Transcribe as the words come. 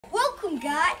Welcome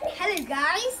guys, hello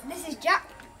guys, this is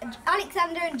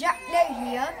Alexander and Jack Lowe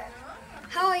here.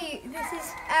 How are you? This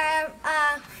is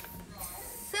our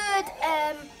third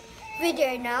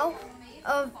video now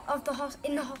of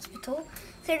in the hospital.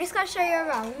 So I'm just going to show you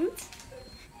around.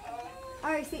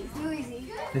 Oh, see, it's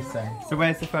noisy. This way. So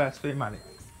where's the first room, Alex?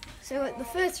 So the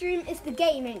first room is the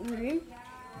gaming room.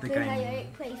 The so gaming you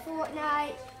play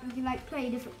Fortnite, you can play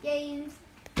different games.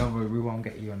 Don't worry, we won't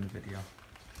get you on the video.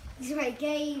 You can play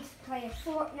games, play a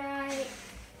Fortnite,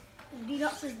 do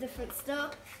lots of different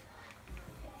stuff.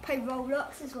 Play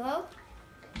Roblox as well.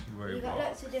 You've got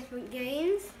lots of different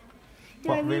games.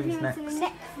 What Moving room's on next? to the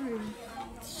next room.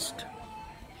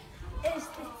 It's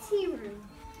the tea room,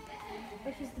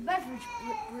 which is the beverage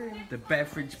room. The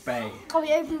beverage bay. Can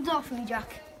we open the door for me,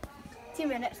 Jack? 2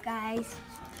 minutes, guys.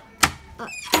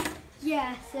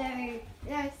 Yeah, so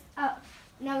there's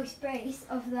no space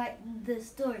of the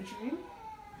storage room.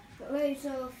 Got loads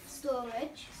of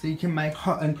storage. So you can make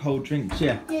hot and cold drinks,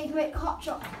 yeah? Yeah, you can make hot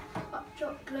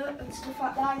chocolate and stuff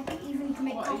like that. Even you can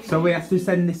make coffee. So we have to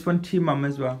send this one to your mum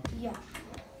as well? Yeah.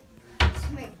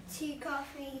 Just make tea,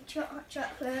 coffee, hot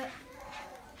chocolate.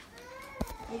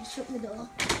 You just shut the door.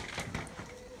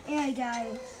 Yeah,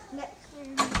 guys. Next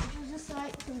room is just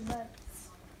like some beds.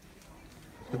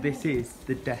 So this is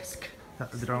the desk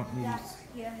that they don't use.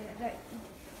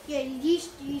 Yeah, you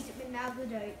used to use it, but now they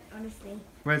don't, honestly.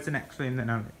 Where's the next room then,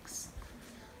 Alex?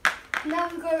 Now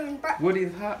I'm going back. What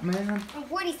is that, man?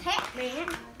 What is happening?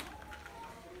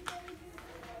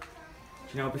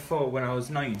 Do you know, before when I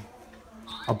was 9,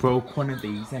 I broke one of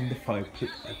these and the fire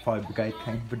brigade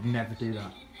came, but never do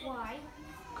that. Why?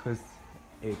 Because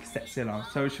it sets it on.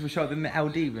 So should we show them the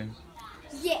LD room?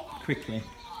 Yeah. Quickly.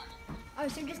 Oh,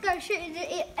 so I'm just going to show you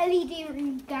the LED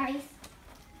room, guys.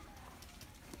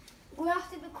 We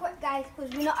have to be quick, guys,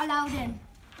 because we're not allowed in.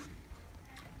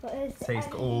 So it's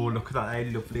got, oh, look at that,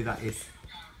 how lovely that is.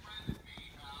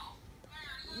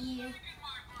 Yeah.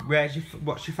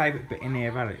 What's your favourite bit in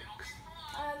here, Alex?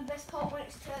 Best part when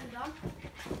it's turned on.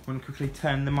 Want to quickly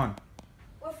turn them on?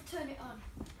 We'll have to turn it on.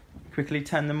 Quickly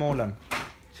turn them all on,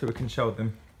 so we can show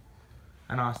them.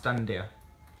 And I'll stand here.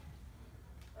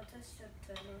 I'll just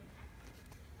turn it on.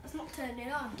 Let's not turn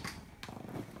it on.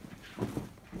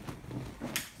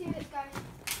 See this, guys.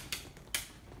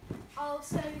 Oh,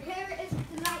 so here it is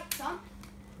with the lights on.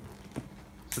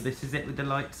 So this is it with the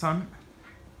lights on.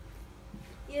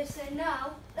 Yeah, so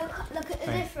now, look at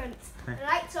the difference. Okay. The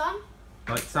lights on,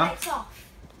 Lights lights off. off.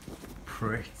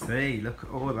 Pretty, look at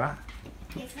all that.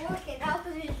 It's working now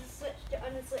because we just switched it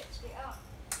on and switched it off.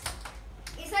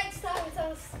 It's like starting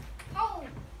to oh,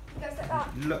 it goes like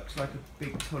that. Looks like a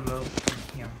big tunnel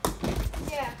here.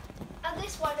 Yeah, and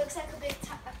this one looks like a big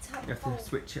tap. You have to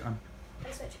switch it on.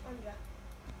 I switch it on, yeah.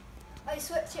 I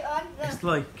switch it on. Look. It's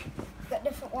like, We've got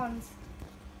different ones.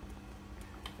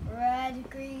 Red,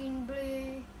 green,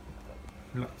 blue.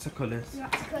 lots of colours.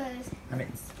 Lots of colours.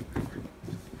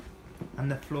 And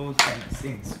the floor's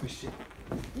getting squishy.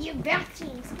 You're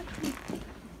batting.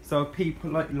 So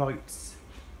people like lights,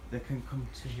 they can come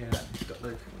to here. It's got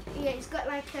like, Yeah, it's got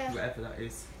like a whatever that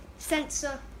is.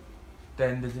 sensor.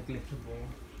 Then there's a glitter ball.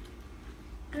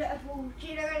 Glitter ball. Do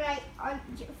you know like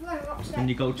if we watch that? And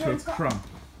you go to a Britain's Got prom.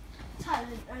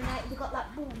 Talent, and like we got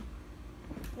that ball.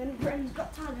 Then Britain's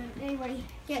Got Talent. Anyway,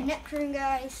 yeah, next room,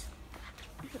 guys.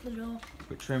 Look at the door.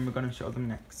 Which room we're going to show them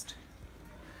next?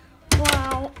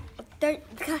 Wow, the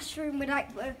cast room. We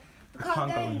can't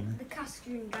go in the cast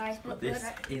room, guys. But this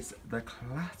is the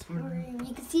classroom.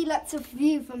 You can see lots of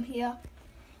view from here.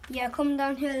 Yeah, come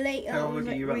down here later. How old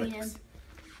It are you, raining. Alex?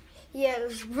 Yeah, it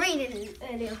was raining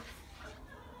earlier.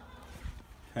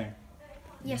 Okay.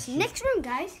 Yes, next room,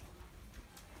 guys.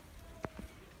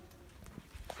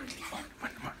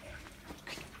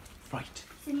 Right.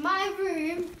 It's in my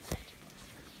room.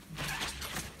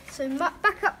 So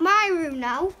back up my room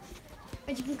now.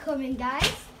 And you can come in,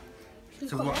 guys.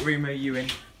 So what room are you in?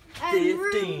 Room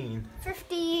 15.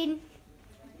 15.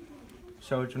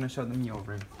 So do you want to show them your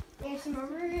room? Here's my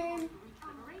room.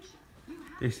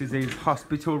 This is his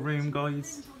hospital room,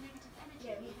 guys.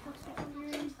 Yeah, the hospital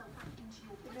room.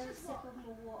 We're going to sip of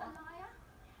more water.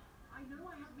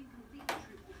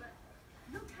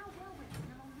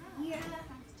 Yeah.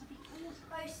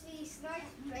 Mostly nice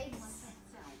place.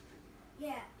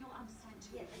 Yeah.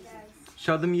 Yeah, guys.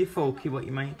 Show them your forky, what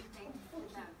you made.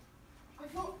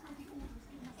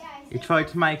 He tried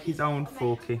to make his own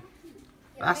forky.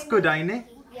 That's good, ain't it?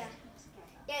 Yeah.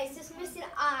 Yeah, it's just missing an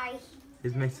eye.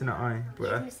 He's missing an eye.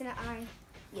 Yeah, it's missing an eye.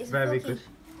 Yeah, it's Very forky. good.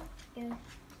 Yeah.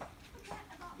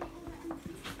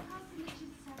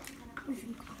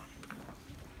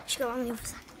 Should go on the other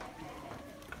side.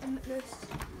 I'm not nurses.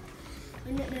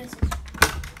 I'm not nurses.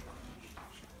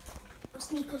 I'll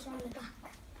sneak us around the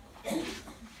back.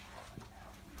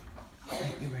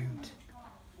 Take you round.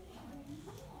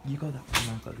 You got that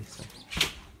one, I've got this one.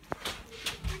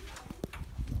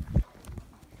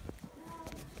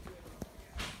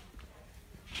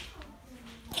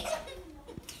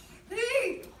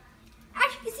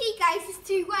 As you can see, guys, there's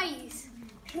two ways.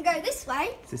 You can go this way.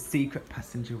 It's a secret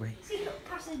passageway. Secret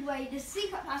passageway. There's a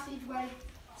secret passageway.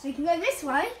 So you can go this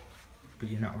way. But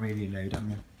you're not really allowed, am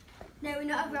you? No, we're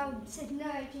not allowed. It says no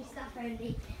to staff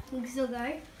only. We can still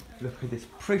go. Look at this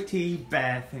pretty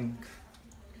bear thing.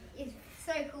 It's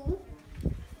so cool.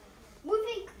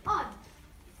 Moving on.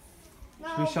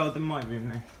 Now, Should we show them my room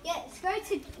now? yeah, let's go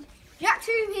to Jack's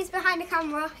room. He's behind the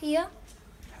camera here.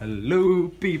 Hello,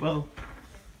 people.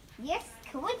 Yes,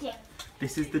 come on, Jack.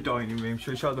 This is the dining room.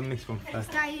 Should we show them this one It's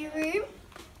first? dining room.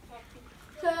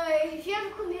 So if you ever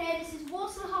come here, this is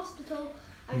Walsall Hospital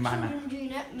and Manor. Children's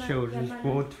Unit. Children's Manor.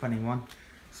 Ward 21.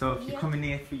 So if you Yeah. come in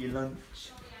here for your lunch,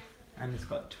 and it's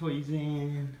got toys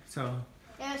in, so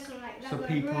Yeah, something like that. so where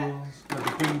people we're at.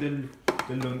 like, bring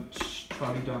the lunch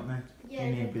trolley, don't they? Yeah,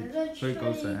 in here, the lunch so it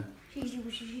goes trolley. there.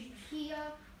 She's here.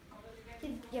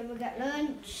 Yeah, we'll get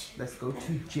lunch. Let's go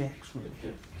to Jack's room.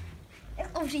 It's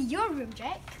obviously your room,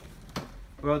 Jack.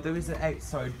 Well, there is an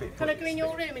outside bit. Can I clean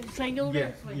your room and clean your Yeah,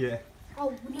 room? please? yeah.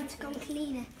 Oh, we need to go and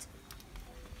clean it.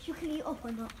 Should we clean it up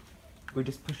or not? We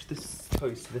just push the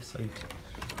toys to the side.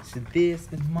 So this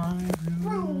is my room.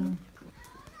 Room.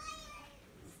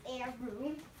 It's our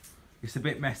room. It's a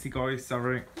bit messy, guys.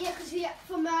 Sorry. Yeah, because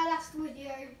from our last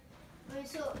video, we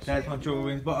sort of There's my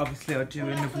drawings, but obviously I'll do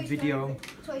another video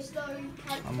Toy Story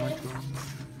on my characters.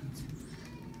 drawings.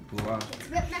 Wow. It's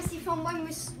a bit messy from when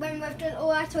we've done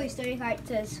all our Toy Story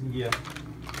characters Yeah.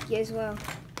 here as well.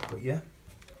 But yeah,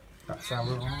 that's our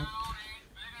room.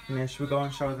 And yeah, should we go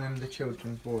and show them the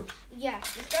children's ward? Yeah,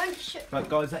 we're going to show. Right,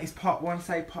 guys, that is part one.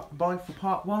 Say bye for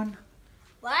part one.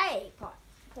 Wait, part.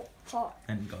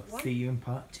 And go What? see you in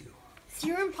part two. See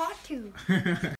you in part 2.